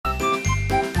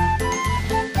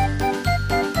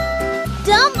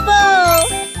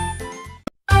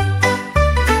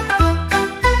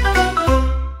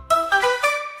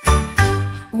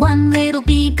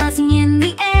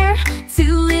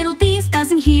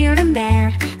here and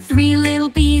there. 3 little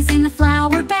bees in the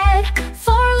flower bed.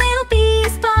 4 little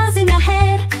bees buzzing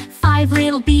ahead. 5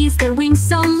 little bees, their wings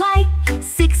so light.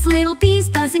 6 little bees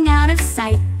buzzing out of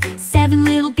sight. 7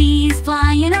 little bees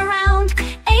flying around.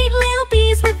 8 little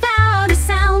bees without a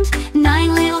sound.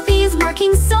 9 little bees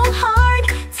working so hard.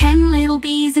 10 little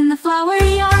bees in the flower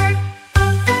yard.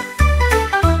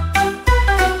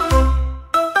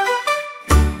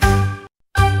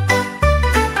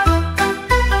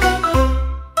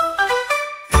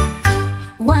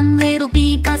 One little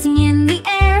bee buzzing in the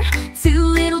air. 2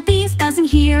 little bees buzzing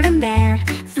here and there.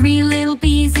 3 little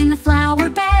bees in the flower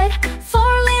bed. 4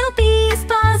 little bees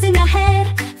buzzing ahead.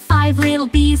 5 little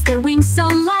bees, their wings so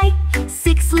light.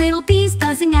 6 little bees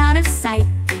buzzing out of sight.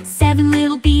 7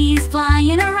 little bees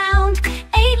flying around.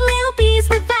 8 little bees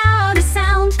without a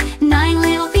sound. 9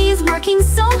 little bees working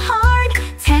so hard.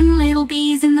 10 little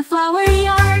bees in the flower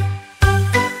yard.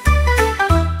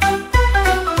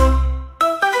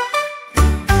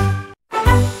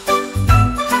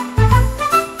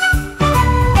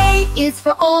 Is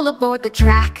for all aboard the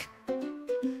track.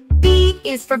 B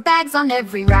is for bags on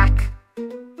every rack.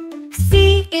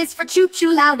 C is for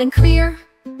choo-choo loud and clear.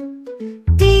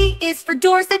 D is for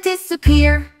doors that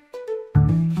disappear.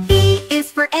 E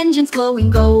is for engines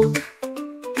glowing gold.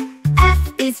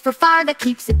 F is for fire that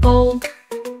keeps it bold.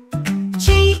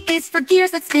 G is for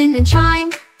gears that spin and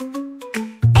chime.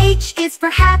 H is for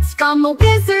hats from a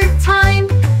wizard time.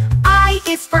 I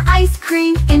is for ice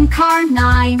cream in car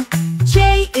 9.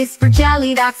 J is for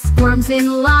jelly that squirms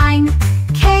in line.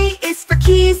 K is for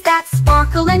keys that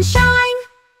sparkle and shine.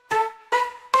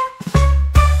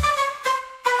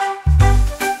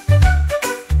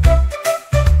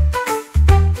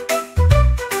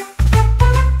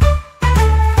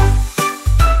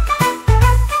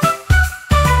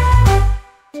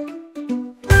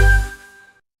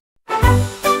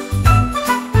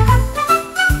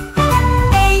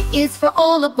 A is for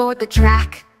all aboard the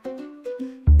track.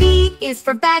 B is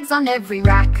for bags on every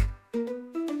rack.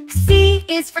 C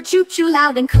is for choo-choo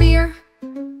loud and clear.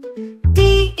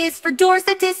 D is for doors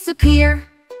that disappear.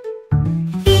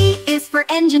 E is for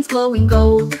engines glowing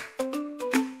gold.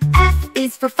 F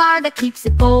is for fire that keeps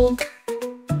it bold.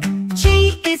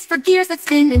 G is for gears that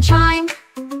spin and chime.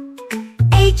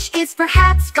 H is for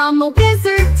hats from a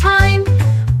wizard time.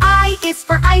 I is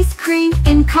for ice cream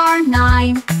in car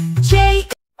 9. J.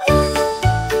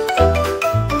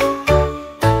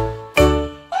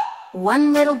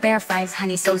 One little bear finds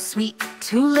honey so sweet.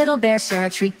 2 little bears share a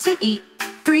treat to eat.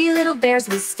 3 little bears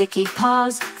with sticky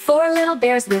paws. 4 little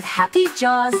bears with happy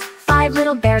jaws. 5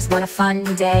 little bears, what a fun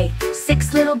day.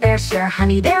 6 little bears share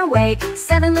honey their way.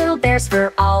 7 little bears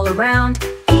fur all around.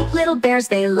 8 little bears,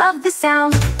 they love the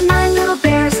sound. 9 little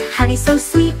bears, honey so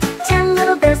sweet. 10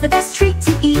 little bears, the best treat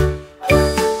to eat.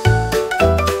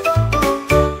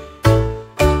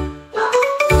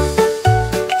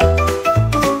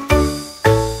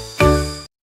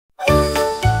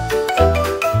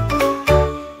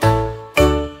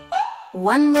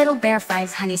 One little bear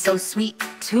finds honey so sweet.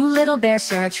 2 little bears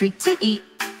share a treat to eat.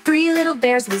 3 little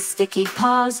bears with sticky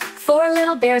paws. 4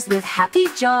 little bears with happy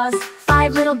jaws.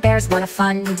 5 little bears, what a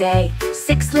fun day.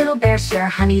 6 little bears share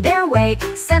honey their way.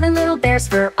 7 little bears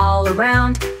fur all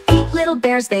around. 8 little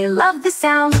bears, they love the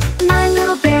sound. 9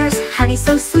 little bears, honey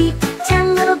so sweet.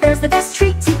 10 little bears, the best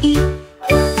treat to eat.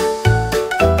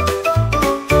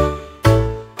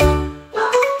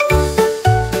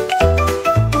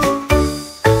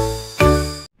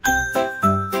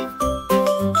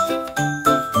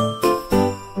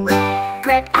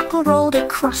 Red apple rolled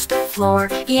across the floor.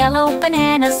 Yellow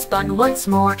banana spun once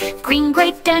more. Green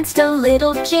grape danced a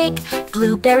little jig.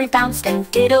 Blueberry bounced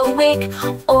and did a wig.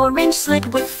 Orange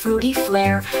slid with fruity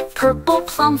flair. Purple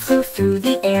plum flew through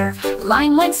the air.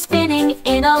 Lime went spinning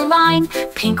in a line.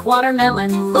 Pink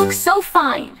watermelon looked so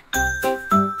fine.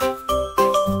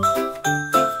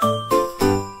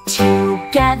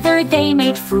 Together they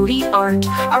made fruity art.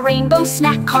 A rainbow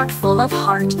snack cart full of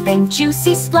heart. Then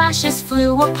juicy splashes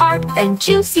flew apart. Then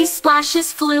juicy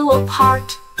splashes flew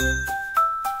apart.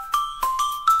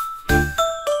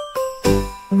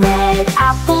 Red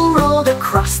apple rolled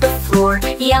across the floor.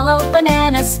 Yellow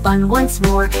banana spun once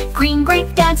more. Green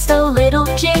grape danced a little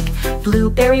jig.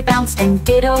 Blueberry bounced and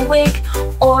did a wig.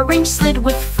 Orange slid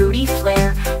with fruity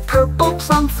flair. Purple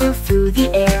plum flew through the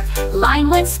air. Lime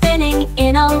went spinning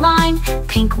in a line.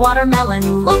 Pink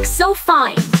watermelon looked so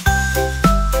fine.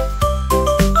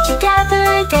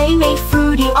 Together they made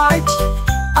fruity art.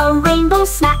 A rainbow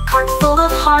snack cart full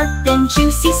of heart. Then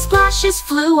juicy splashes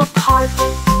flew apart.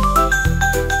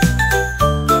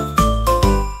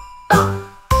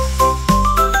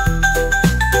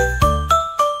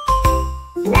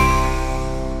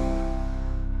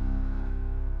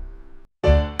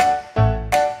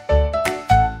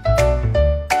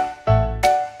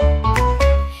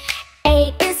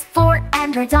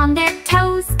 androids on their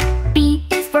toes. B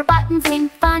is for buttons in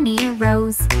funny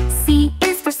rows. C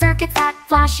is for circuits that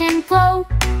flash and glow.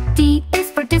 D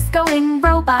is for disco in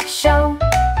robot show.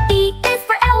 E is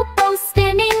for elbows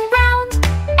spinning round.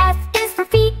 F is for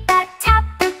feet that tap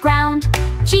the ground.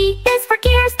 G is for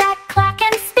gears that clack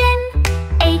and spin.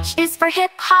 H is for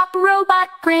hip-hop robot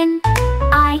grin.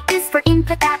 I is for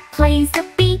input that plays a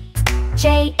beat.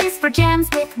 J is for jams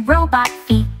with robot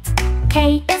feet.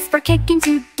 K is for kicking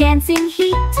to dancing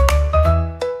heat.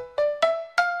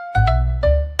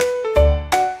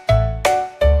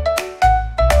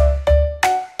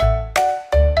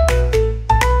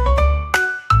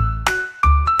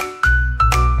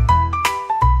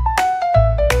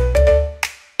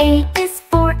 A is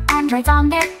for androids on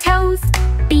their toes.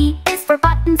 B is for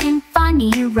buttons in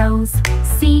funny rows.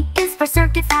 C is for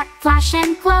circuits that flash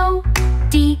and glow.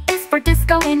 D is for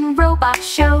disco in robot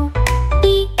show.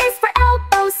 E is for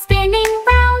elbows spinning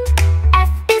round. F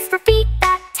is for feet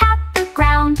that tap the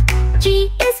ground.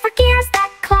 G is for gears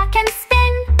that clack and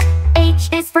spin. H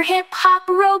is for hip-hop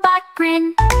robot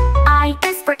grin. I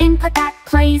is for input that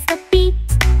plays the beat.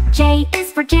 J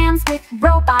is for jams with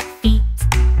robot feet.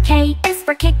 K is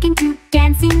for kicking to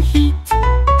dancing heat.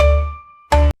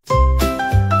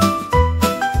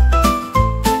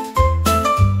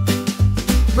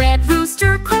 Red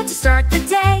rooster crowed to start the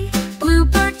day.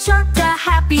 Bluebird chirped a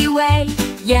happy way.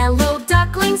 Yellow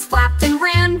ducklings flapped and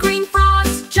ran. Green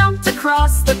frogs jumped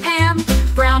across the pan.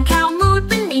 Brown cow mooed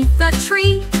beneath the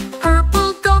tree.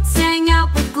 Purple goat sang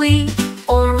out with glee.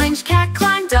 Orange cat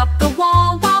climbed up the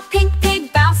wall, while pink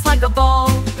pig bounced like a ball.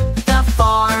 The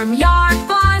farmyard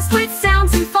buzzed with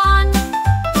sounds and fun,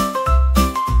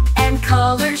 and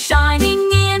colors shining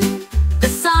in the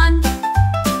sun,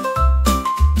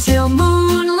 till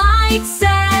moonlight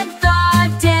said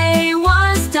the day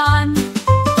was done.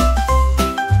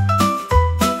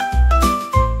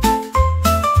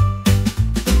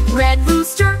 Red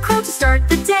rooster crowed to start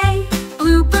the day.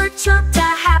 Bluebird chirped a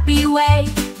happy way.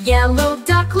 Yellow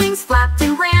ducklings flapped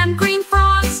and ran. Green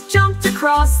frogs jumped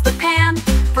across the pan.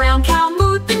 Brown cow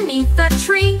mooed beneath the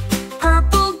tree.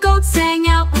 Purple goat sang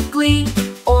out with glee.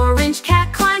 Orange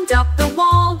cat climbed up the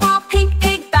wall, while pink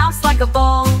pig bounced like a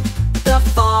ball. The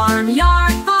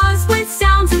farmyard buzzed with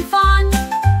sounds and fun,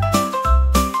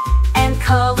 and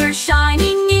colors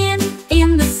shining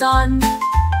in the sun,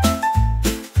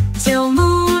 till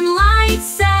moonlight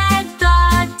said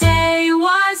the day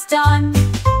was done.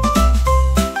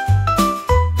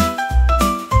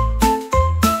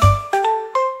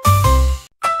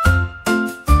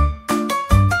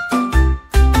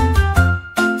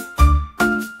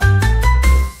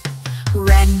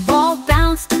 Red ball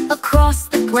bounced across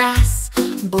the grass.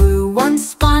 Blue one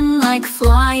spun like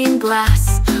flying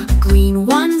glass. Green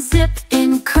one zipped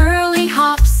in curly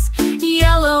hops.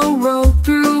 Yellow rode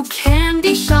through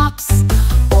candy shops.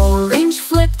 Orange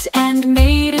flipped and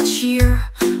made a cheer.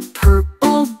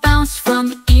 Purple bounced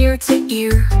from ear to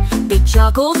ear. They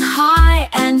juggled high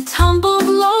and tumbled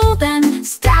low, then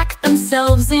stacked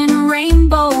themselves in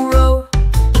rainbow row.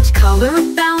 Each color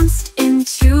bounced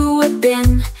into a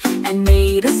bin and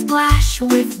made a splash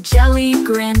with jelly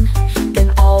grin.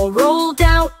 Then all rolled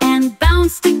out and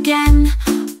bounced again.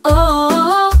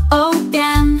 Oh, oh,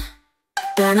 again.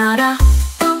 Da-da-da.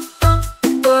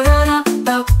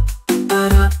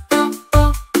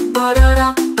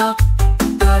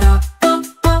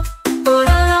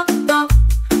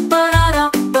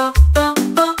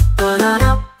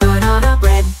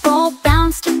 Red ball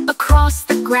bounced across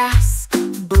the grass.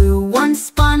 Blue one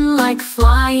spun like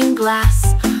flying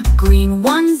glass. Green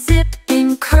one zipped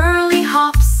in curly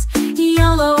hops.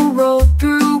 Yellow rolled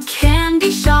through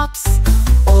candy shops.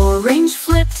 Orange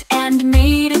flipped and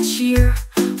made a cheer.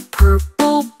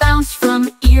 Purple bounced from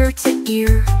ear to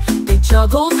ear. They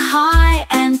juggled high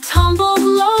and tumbled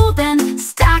low, then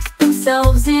stacked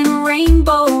themselves in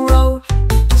rainbow row.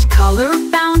 Each color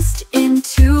bounced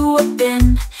into a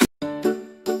bin.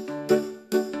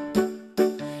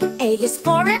 A is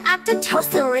for an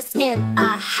octotosaurus in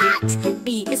a hat.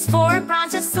 B is for a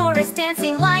brontosaurus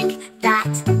dancing like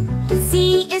that.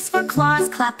 C is for claws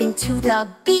clapping to the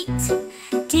beat.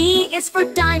 D is for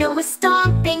dino with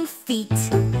stomping feet.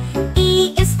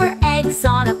 E is for eggs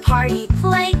on a party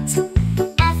plate.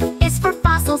 F is for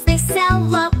fossils they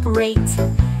celebrate.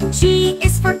 G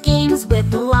is for games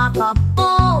with lava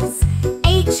balls.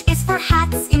 H is for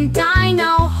hats in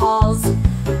dino halls.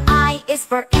 I is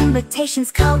for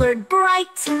invitations colored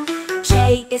bright.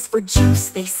 J is for juice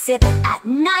they sip at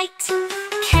night.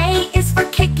 K is for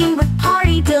kicking with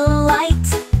party delight.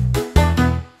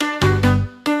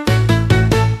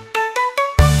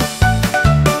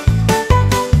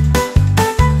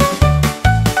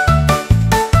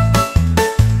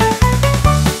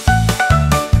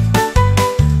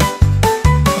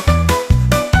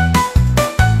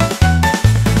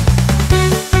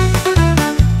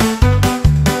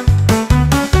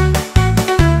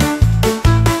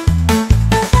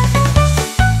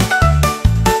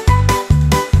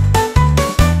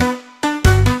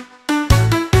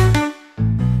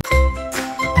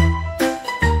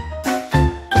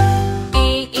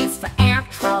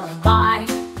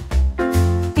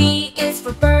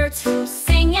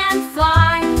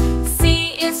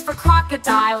 is for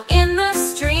crocodile in the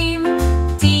stream.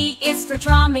 D is for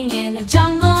drumming in a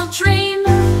jungle dream.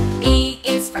 E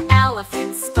is for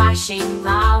elephant splashing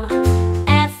loud.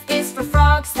 F is for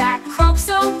frogs that croak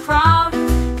so proud.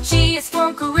 G is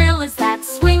for gorillas that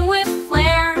swing with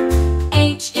flair.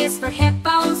 H is for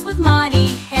hippos with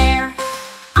muddy hair.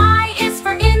 I is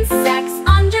for insects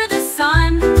under the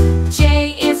sun.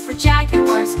 J is for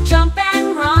jaguars, jump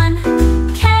and run.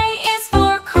 K is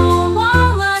for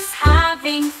koalas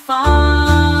having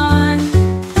fun.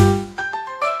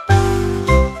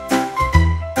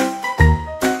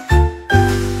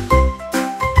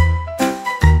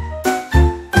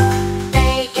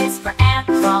 A is for ant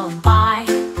crawling by.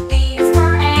 B is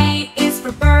for A is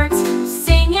for birds who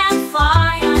sing and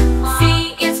fly.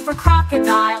 C is for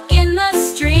crocodile in the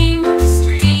stream.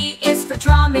 D is for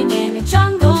drumming in a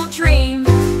jungle dream.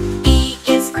 E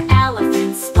is for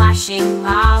elephants splashing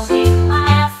loud.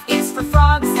 F is for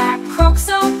frogs that croak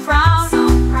so proud.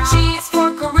 G is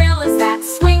for gorillas that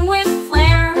swing with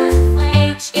flair.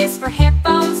 H is for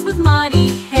hippos with muddy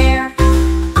hair.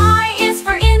 I is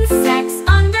for insects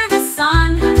under the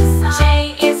sun.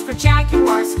 J is for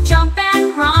jaguars, jump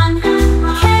and run.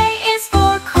 K is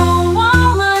for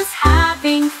koalas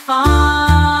having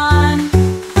fun.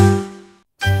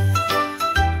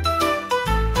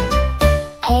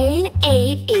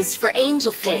 A is for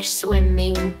angelfish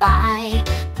swimming by.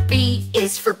 B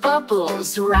is for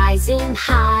bubbles rising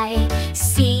high.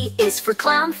 C is for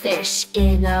clownfish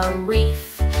in a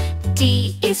reef.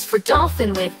 D is for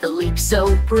dolphin with a leap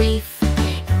so brief.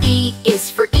 E is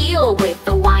for eel with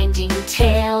a winding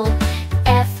tail.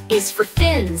 F is for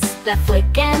fins that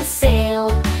flick and sail.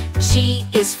 G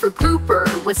is for grouper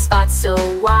with spots so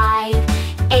wide.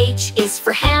 H is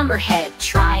for hammerhead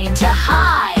trying to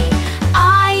hide.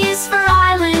 I is for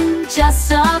island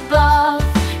just above.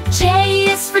 J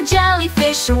is for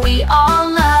jellyfish we all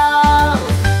love.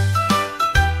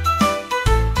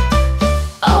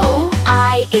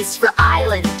 I is for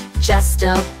island just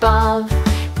above.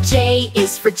 J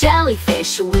is for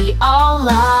jellyfish we all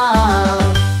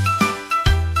love.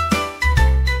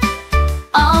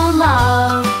 All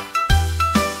love.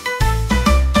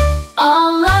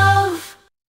 All love.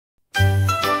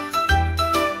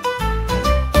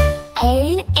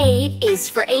 A is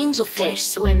for angelfish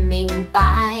swimming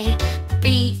by.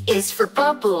 B is for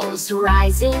bubbles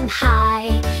rising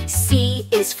high. C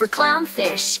is for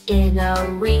clownfish in a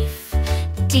reef.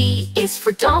 D is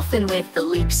for dolphin with a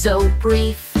leap so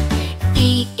brief.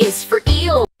 E is for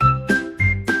eel.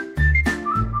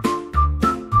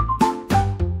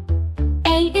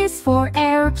 A is for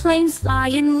airplanes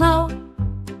flying low.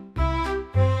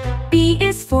 B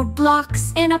is for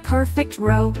blocks in a perfect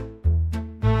row.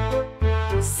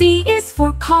 C is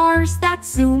for cars that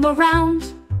zoom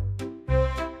around.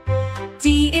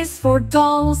 D is for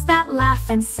dolls that laugh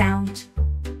and sound.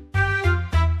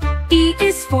 E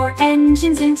is for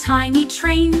engines in tiny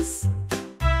trains.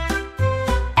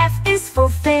 F is for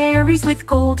fairies with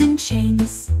golden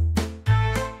chains.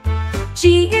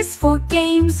 G is for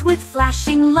games with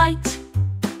flashing light.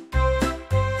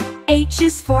 H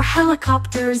is for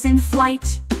helicopters in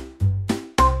flight.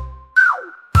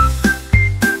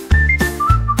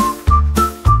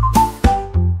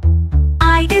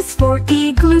 I is for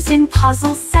igloos in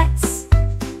puzzle sets.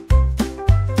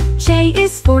 J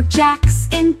is for jacks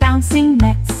in bouncing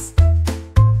nets.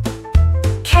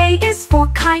 K is for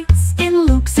kites in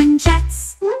loops and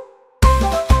jets.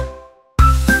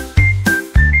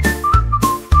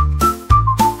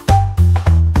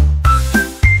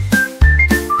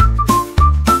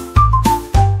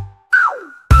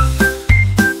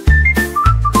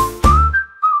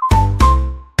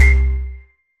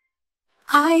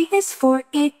 I is for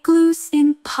igloos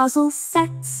in puzzle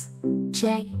sets.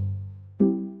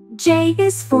 J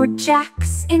is for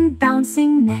jacks in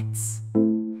bouncing nets.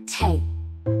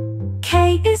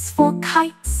 K is for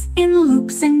kites in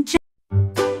loops and jets.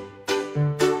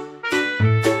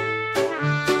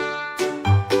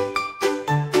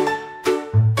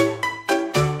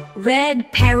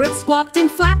 Red parrots walked and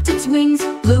flapped its wings.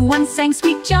 Blue one sang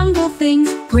sweet jungle things.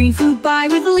 Green flew by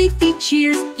with leafy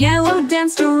cheers. Yellow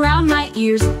danced around my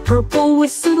ears. Purple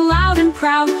whistled loud and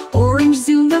proud. Orange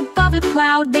zoomed above a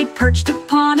cloud. They perched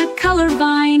upon a color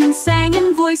vine and sang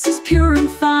in voices pure and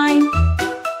fine.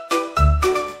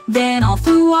 Then all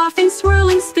flew off in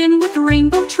swirling spin with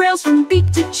rainbow trails from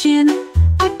beak to chin.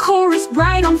 A chorus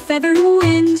bright on feathered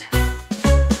wind.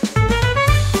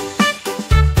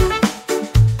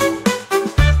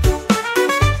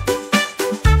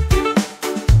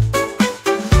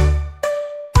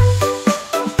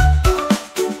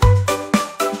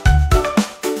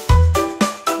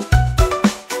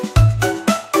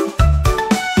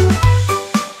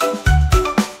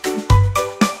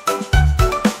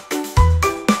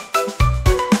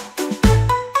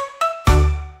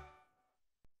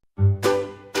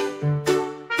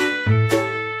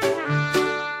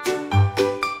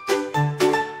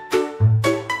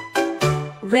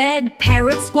 Red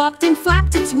parrots walked and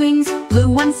flapped its wings. Blue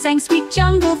one sang sweet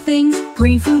jungle things.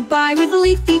 Green flew by with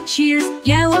leafy cheers.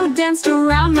 Yellow danced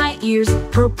around my ears.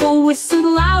 Purple whistled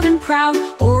loud and proud.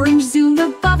 Orange zoomed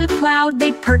above a cloud.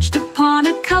 They perched upon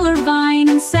a color vine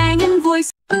and sang in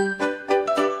voice.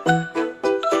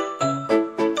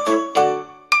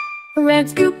 Red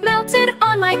scoop melted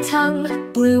on my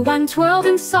tongue. Blue one twirled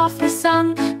and softly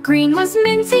sung. Green was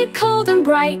minty, cold and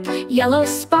bright. Yellow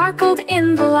sparkled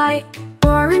in the light.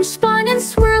 Orange spun in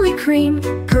swirly cream.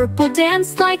 Purple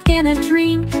danced like in a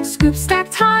dream. Scoop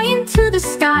stacked high into the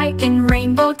sky in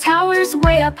rainbow towers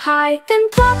way up high. Then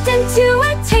plopped into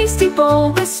a tasty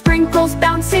bowl with sprinkles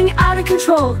bouncing out of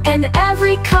control, and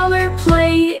every color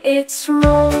play its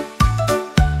role.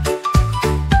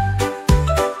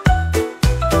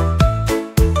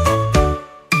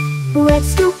 Red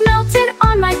scoop melted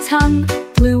on my tongue.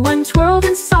 Blue one twirled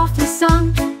and softly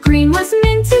sung. Green was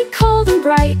minty, cold and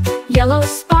bright. Yellow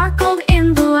sparkled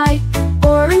in the light.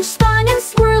 Orange spun in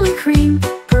swirly cream.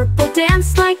 Purple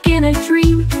danced like in a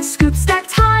dream. Scoop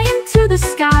stacked high into the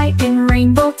sky in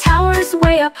rainbow towers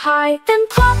way up high. Then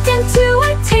plopped into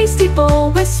a tasty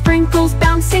bowl with sprinkles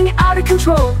bouncing out of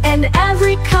control, and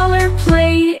every color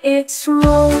play its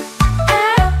role.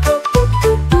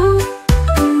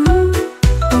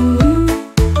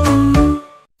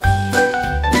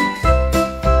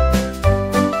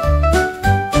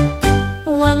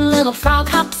 Frog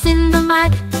hops in the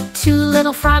mud. Two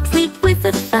little frogs leap with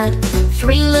a thud.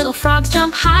 Three little frogs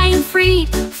jump high and free.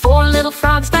 Four little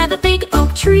frogs by the big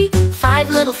oak tree. Five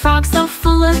little frogs so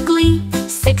full of glee.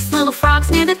 Six little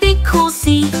frogs near the big cool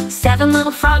sea. Seven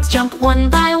little frogs jump one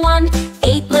by one.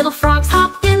 Eight little frogs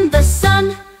hop in the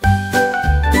sun.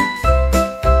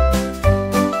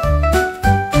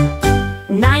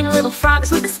 Nine little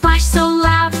frogs with a splash so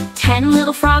loud. 10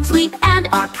 little frogs leap and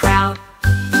are proud.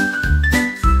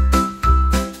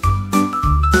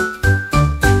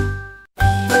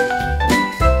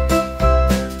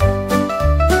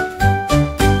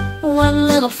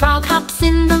 Frog hops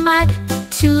in the mud.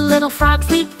 Two little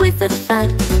frogs leap with a thud.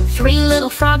 Three little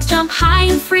frogs jump high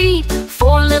and free.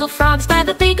 Four little frogs by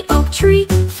the big oak tree.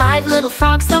 Five little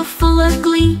frogs so full of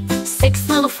glee. Six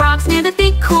little frogs near the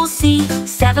big cool sea.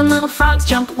 Seven little frogs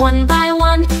jump one by